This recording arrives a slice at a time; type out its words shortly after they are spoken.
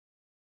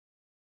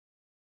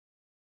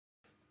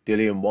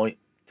Dillian White,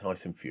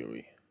 Tyson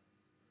Fury,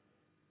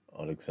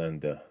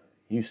 Alexander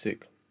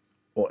Usyk,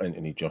 or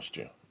Anthony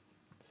Joshua.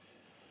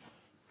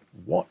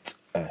 What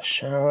a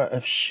shower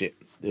of shit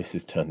this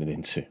is turning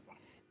into.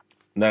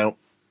 Now,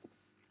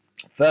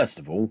 first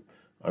of all,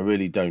 I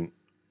really don't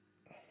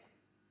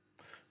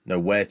know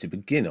where to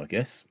begin, I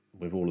guess,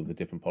 with all of the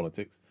different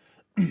politics.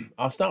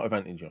 I'll start with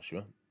Anthony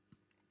Joshua.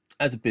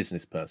 As a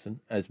business person,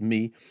 as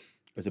me,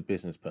 as a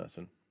business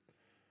person,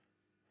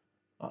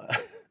 and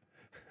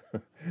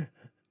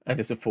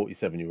as a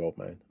 47-year-old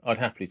man, I'd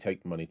happily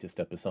take the money to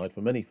step aside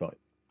from any fight,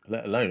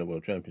 let alone a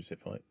world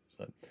championship fight.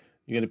 So,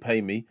 you're going to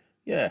pay me?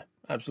 Yeah,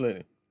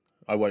 absolutely.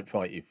 I won't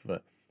fight you.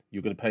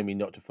 You're going to pay me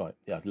not to fight.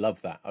 Yeah, I'd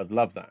love that. I'd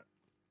love that.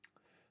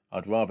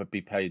 I'd rather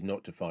be paid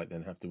not to fight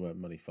than have to earn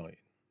money fighting.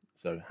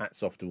 So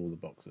hats off to all the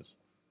boxers.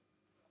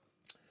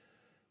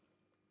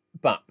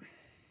 But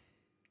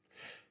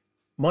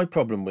my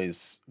problem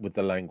is with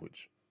the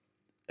language.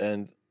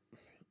 And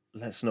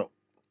let's not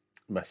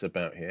mess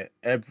about here.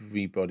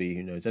 Everybody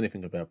who knows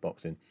anything about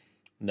boxing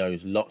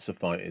knows lots of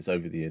fighters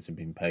over the years have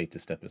been paid to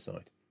step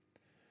aside.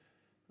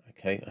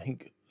 Okay, I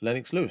think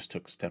Lennox Lewis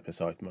took step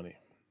aside money.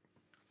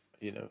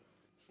 You know,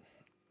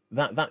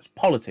 that's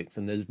politics,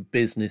 and there's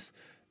business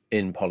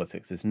in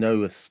politics. There's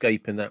no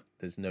escaping that.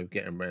 There's no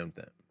getting around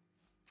that.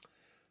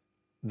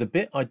 The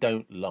bit I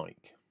don't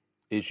like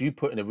is you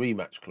put in a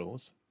rematch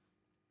clause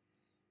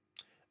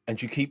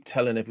and you keep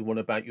telling everyone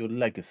about your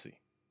legacy,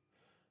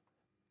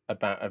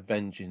 about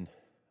avenging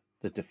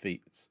the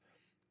defeats,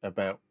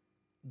 about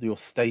your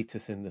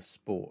status in the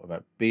sport,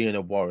 about being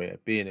a warrior,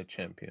 being a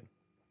champion.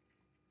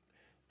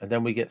 And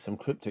then we get some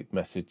cryptic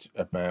message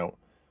about,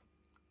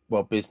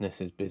 well, business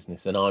is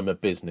business and I'm a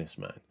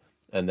businessman.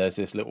 And there's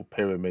this little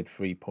pyramid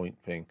 3-point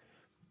thing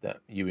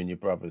that you and your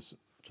brothers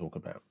talk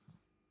about,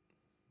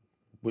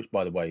 which,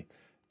 by the way,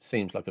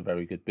 seems like a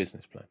very good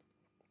business plan.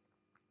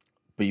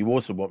 But you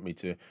also want me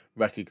to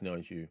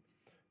recognize you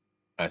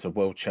as a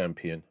world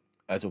champion,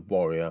 as a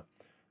warrior,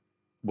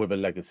 with a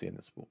legacy in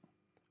the sport.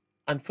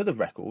 And for the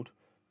record,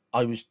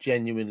 I was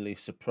genuinely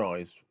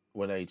surprised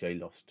when AJ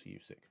lost to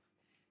Usyk.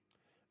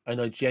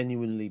 And I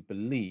genuinely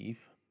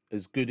believe,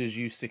 as good as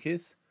Usyk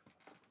is,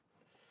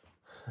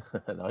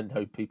 and I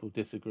know people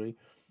disagree,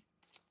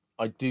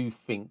 I do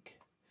think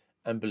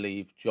and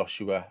believe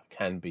Joshua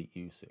can beat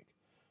Usyk.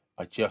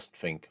 I just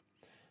think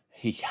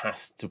he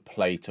has to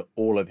play to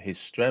all of his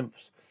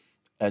strengths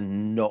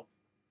and not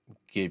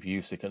give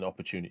Usyk an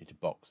opportunity to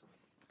box,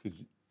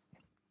 because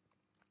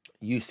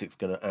Usyk's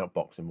going to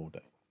outbox him all day.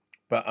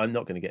 But I'm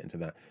not going to get into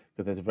that,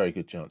 because there's a very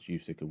good chance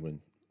Usyk will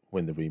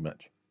win the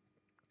rematch.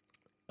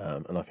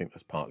 And I think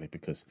that's partly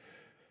because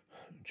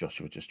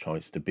Joshua just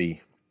tries to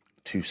be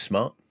too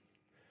smart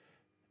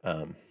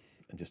and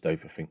just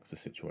overthinks the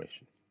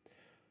situation.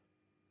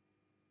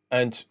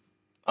 And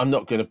I'm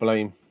not going to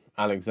blame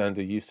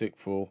Alexander Usyk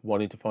for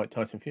wanting to fight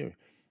Tyson Fury.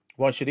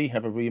 Why should he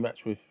have a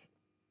rematch with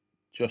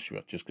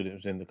Joshua just because it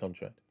was in the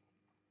contract?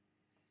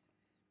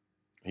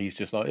 He's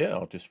just like, yeah,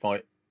 I'll just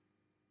fight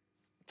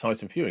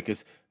Tyson Fury,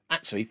 because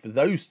actually for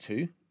those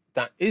two,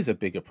 that is a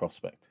bigger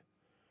prospect,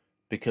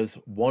 because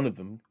one of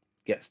them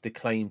gets to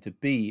claim to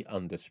be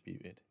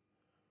undisputed.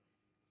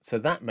 So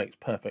that makes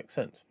perfect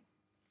sense.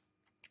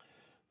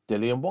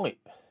 Dillian White,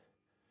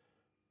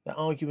 they're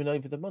arguing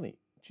over the money.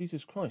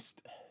 Jesus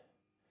Christ.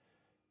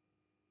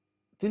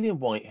 Dillian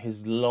White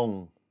has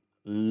long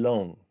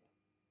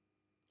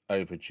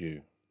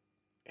overdue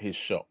his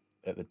shot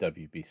at the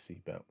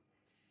WBC belt.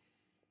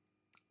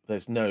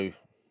 There's no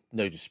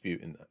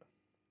dispute in that.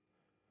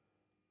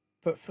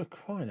 But for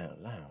crying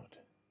out loud,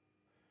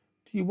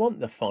 do you want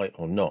the fight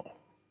or not?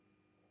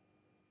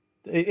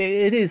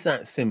 It is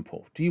that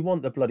simple. Do you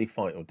want the bloody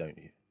fight or don't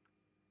you?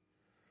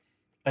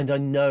 And I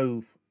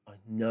know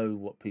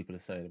what people are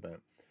saying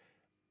about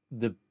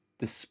the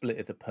split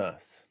of the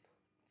purse.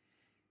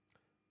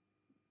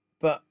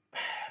 But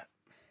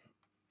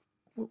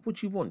what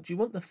do you want? Do you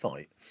want the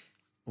fight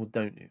or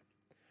don't you?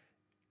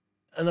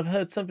 And I've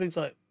heard some things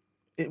like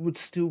it would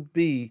still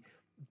be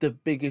the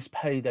biggest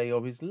payday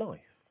of his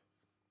life.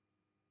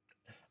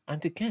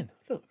 And again,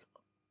 look,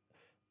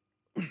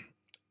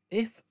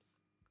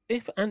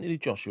 if Anthony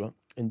Joshua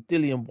and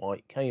Dillian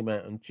White came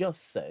out and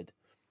just said,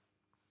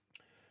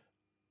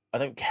 I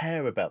don't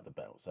care about the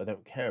belts, I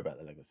don't care about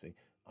the legacy,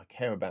 I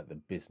care about the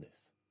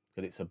business,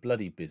 because it's a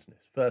bloody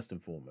business, first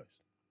and foremost,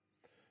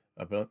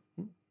 I'd be like,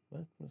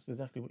 well, that's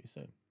exactly what you're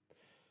saying.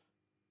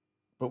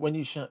 But when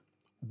you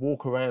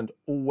walk around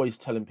always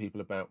telling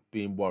people about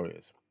being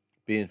warriors,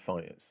 being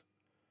fighters,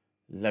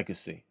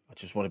 legacy, I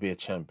just want to be a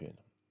champion,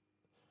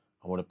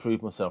 I want to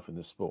prove myself in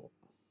the sport.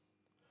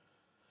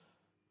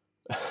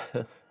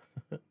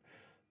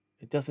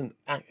 It doesn't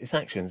act, it's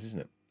actions,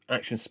 isn't it?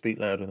 Actions speak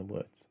louder than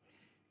words.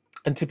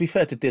 And to be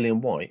fair to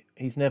Dillian White,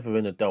 he's never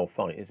in a dull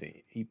fight, is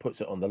he? He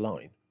puts it on the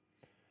line.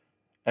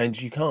 And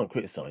you can't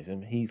criticise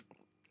him. He's,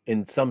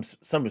 in some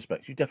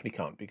respects, you definitely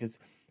can't, because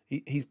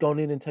he's gone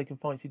in and taken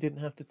fights he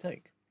didn't have to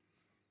take.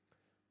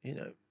 You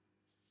know,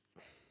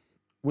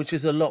 which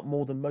is a lot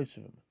more than most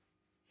of them.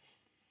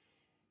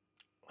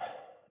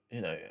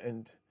 You know,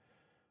 and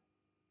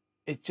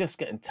it's just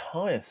getting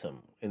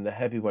tiresome in the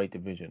heavyweight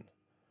division.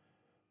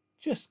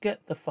 Just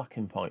get the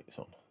fucking fights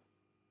on.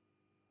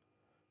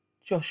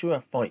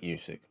 Joshua fight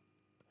Usyk.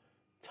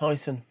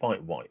 Tyson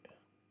fight White.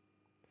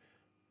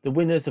 The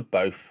winners of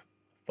both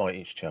fight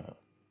each other.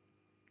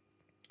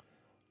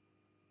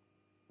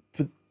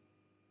 For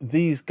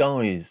these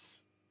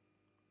guys,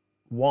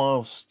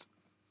 whilst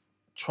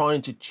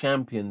trying to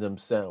champion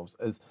themselves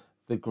as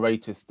the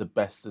greatest, the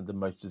best, and the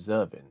most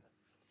deserving,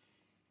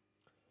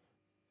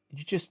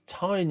 you're just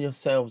tying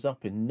yourselves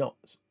up in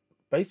knots,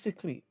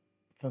 basically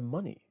for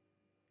money.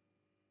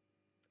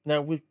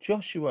 Now, with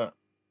Joshua,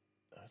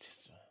 it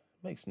just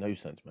makes no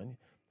sense, man.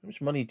 How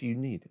much money do you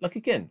need? Like,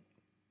 again,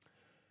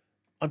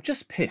 I'm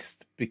just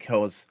pissed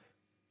because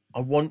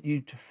I want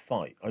you to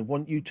fight. I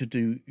want you to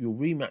do your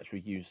rematch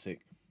with Usyk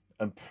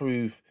and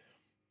prove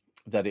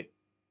that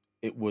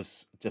it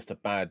was just a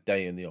bad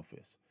day in the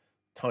office.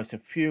 Tyson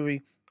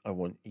Fury, I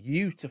want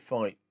you to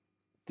fight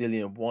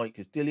Dillian White,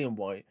 because Dillian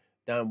White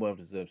damn well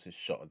deserves his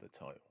shot at the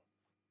title.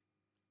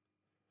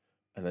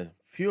 And then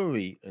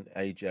Fury and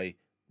AJ,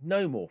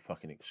 no more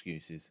fucking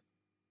excuses.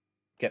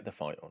 Get the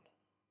fight on.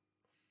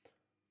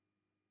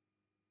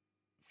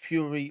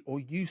 Fury or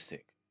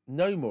Usyk,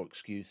 no more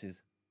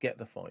excuses. Get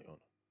the fight on.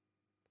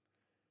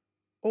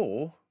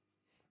 Or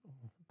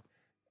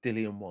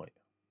Dillian White,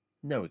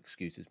 no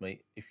excuses,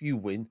 mate. If you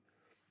win,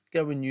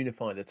 go and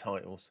unify the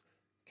titles.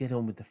 Get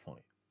on with the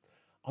fight.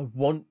 I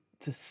want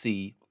to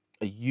see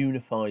a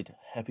unified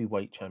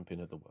heavyweight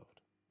champion of the world.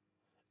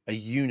 A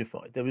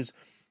unified. There is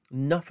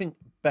nothing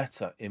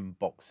better in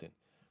boxing,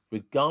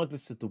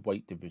 regardless of the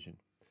weight division,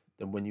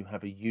 than when you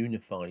have a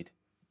unified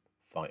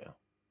fighter.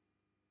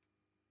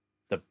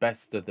 The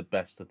best of the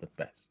best of the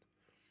best.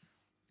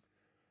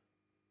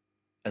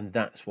 And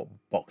that's what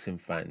boxing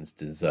fans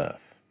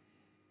deserve.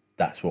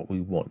 That's what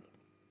we want.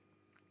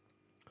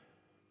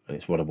 And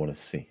it's what I want to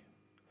see.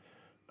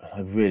 And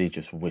I really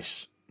just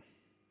wish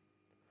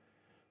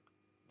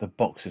the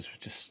boxers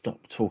would just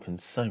stop talking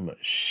so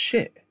much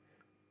shit.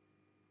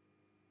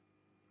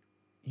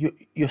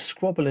 You're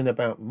squabbling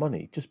about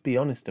money. Just be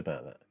honest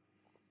about that.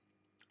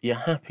 You're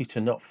happy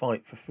to not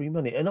fight for free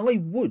money. And I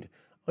would.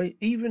 I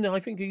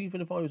think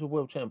even if I was a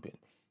world champion,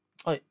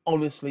 I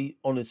honestly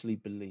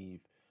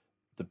believe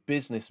the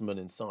businessman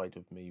inside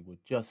of me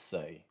would just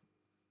say,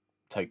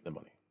 take the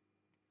money.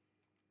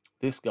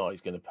 This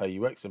guy's going to pay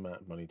you X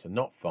amount of money to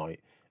not fight,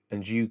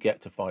 and you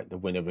get to fight the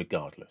winner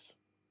regardless.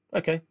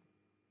 Okay.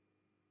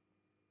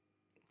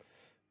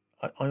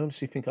 I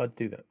honestly think I'd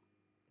do that.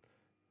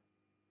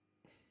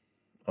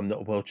 I'm not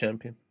a world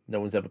champion. No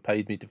one's ever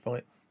paid me to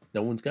fight.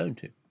 No one's going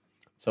to.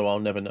 So I'll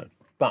never know.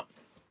 But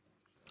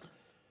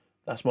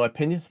that's my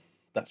opinion.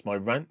 That's my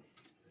rant.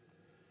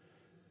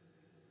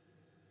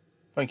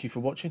 Thank you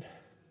for watching.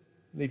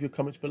 Leave your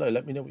comments below.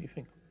 Let me know what you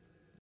think.